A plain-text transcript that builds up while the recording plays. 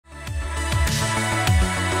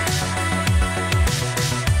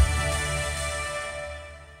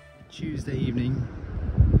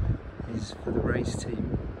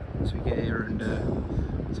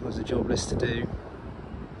There's always a job list to do.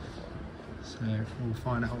 So we'll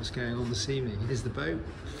find out what's going on this evening. Here's the boat.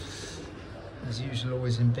 As usual,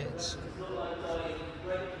 always in bits.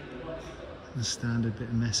 The standard bit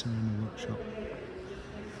of mess around the workshop.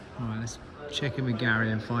 Alright, let's check in with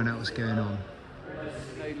Gary and find out what's going on.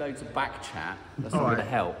 No loads of back chat. That's not going to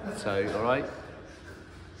help. So, alright?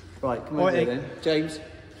 Right, come over then. James.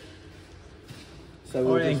 So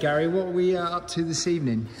Alright then, Gary, what are we up to this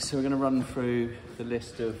evening? So we're going to run through the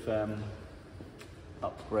list of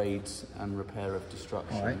upgrades and repair of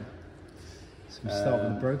destruction. Alright. So we start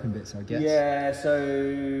with the broken bits, I guess. Yeah,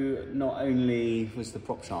 so not only was the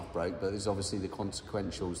prop shaft broke, but there's obviously the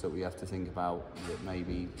consequentials that we have to think about, that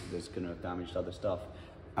maybe there's going to have damaged other stuff.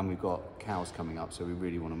 And we've got cows coming up, so we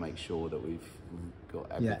really want to make sure that we've got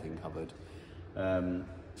everything covered.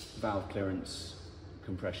 Valve clearance,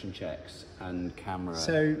 compression checks, and camera.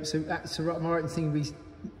 So am I right in thinking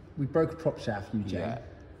we broke a prop shaft, UJ? Yeah,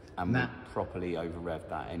 and we properly over revved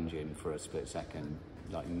that engine for a split second,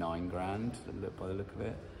 like 9 grand by the look of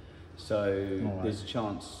it. So there's a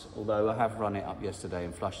chance, although I have run it up yesterday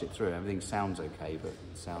and flushed it through, everything sounds okay, but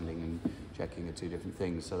sounding and checking are 2 different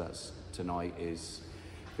things. So that's tonight is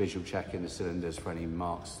visual checking the cylinders for any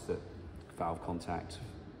marks, that valve contact,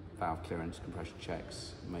 valve clearance, compression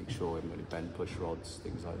checks, make sure we haven't got any bent push rods,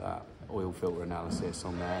 things like that. Oil filter analysis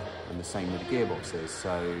on there, and the same with the gearboxes.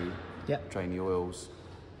 So drain the oils,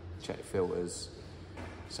 check the filters.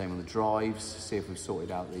 Same on the drives, see if we've sorted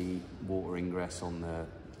out the water ingress on the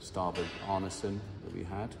starboard harnessing that we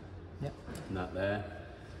had. Yep. And that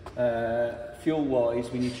there. Fuel-wise,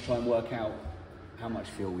 we need to try and work out how much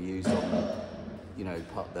fuel we used on, you know,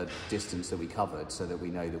 the distance that we covered, so that we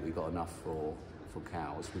know that we got enough for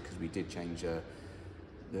cows, because we did change the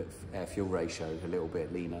air fuel ratio a little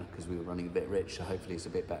bit leaner because we were running a bit rich, so hopefully it's a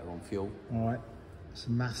bit better on fuel. All right.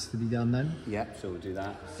 Some maths to be done then. Yeah, so we'll do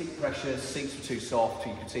that. Sink pressures, sinks were too soft,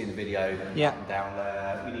 you can see in the video. Yeah. Down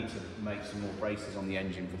there. We need to make some more braces on the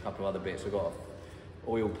engine for a couple of other bits. We've got an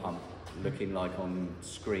oil pump looking like on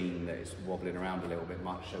screen that it's wobbling around a little bit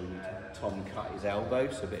much, so we need to. Tom cut his elbow,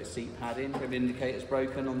 so a bit of seat padding. The indicator's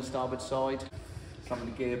broken on the starboard side. Some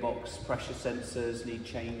of the gearbox pressure sensors need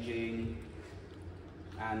changing,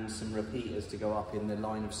 and some repeaters to go up in the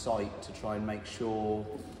line of sight to try and make sure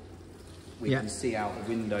we can see out the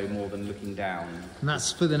window more than looking down. And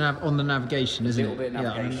that's for the on the navigation, isn't it? A little bit of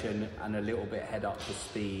navigation and a little bit head up to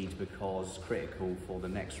speed, because critical for the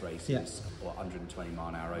next race is 120 mile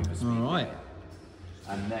an hour over speed. All right.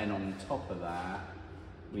 And then on top of that,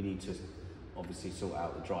 we need to obviously sort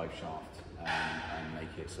out the drive shaft and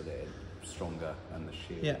make it so that it's stronger and the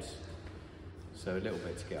shields. Yeah. So a little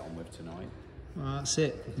bit to get on with tonight. Well, that's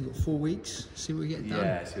it. We've got 4 weeks. See what we get done.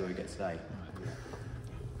 Yeah, see what we get today.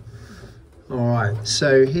 Alright,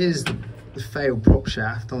 so here's the failed prop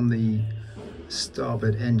shaft on the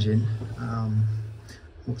starboard engine.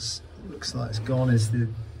 What looks like it's gone is the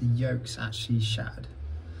yoke's actually shattered.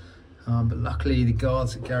 But luckily the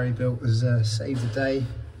guards that Gary built has saved the day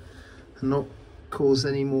and not caused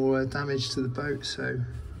any more damage to the boat, so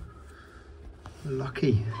we're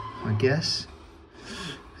lucky, I guess.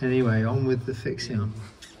 Anyway, on with the fixing.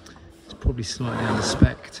 It's probably slightly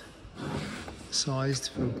under-spec'd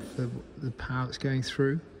sized for the power it's going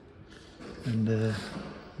through, and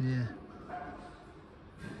yeah,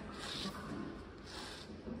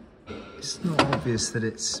 it's not obvious that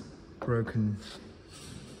it's broken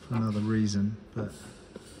for another reason, but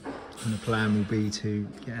the plan will be to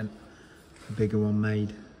get a bigger one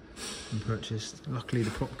made and purchased. Luckily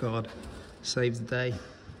the prop guard saved the day.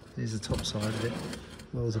 Here's the top side of it.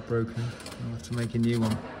 Wells are broken, I'll have to make a new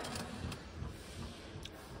one.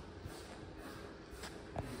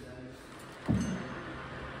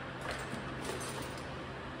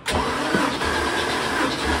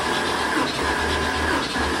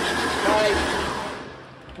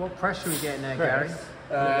 What pressure are we getting there, Gary?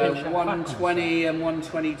 120 and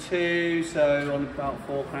 122, so on about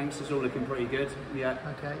 4 cranks, it's all looking pretty good. Yeah.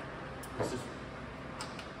 Okay.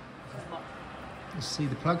 Let's see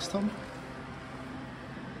the plugs, Tom.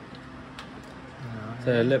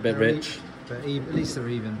 So a little bit rich. But at least they're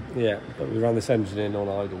even. Yeah, but we ran this engine in on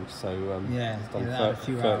idle, so it's done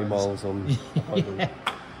 30 miles on idle.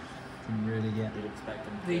 Didn't really get.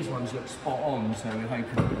 These ones look spot on, so we're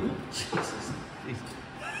hoping. Jesus.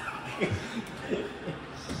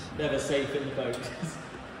 Never safe in the boat.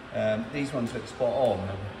 These ones look spot on,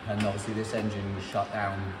 and obviously this engine was shut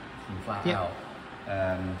down from flat out.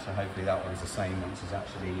 So hopefully that one's the same once it's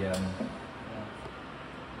actually.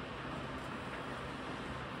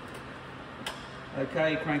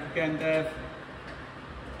 Okay, crank again, Dev.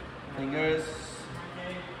 Fingers.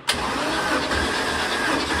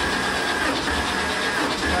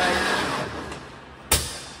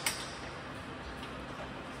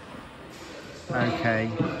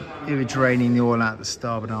 okay. If we're draining the oil out the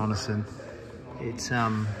starboard harness, and it's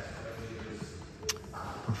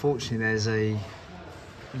unfortunately there's a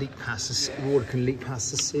leak past the water can leak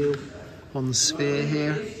past the seal on the sphere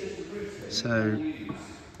here, so we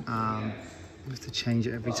have to change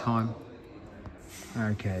it every time.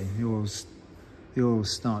 Okay, the oil's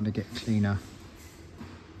starting to get cleaner,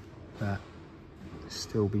 but it's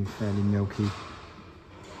still been fairly milky.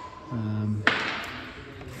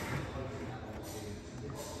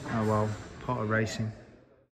 Oh well, part of racing.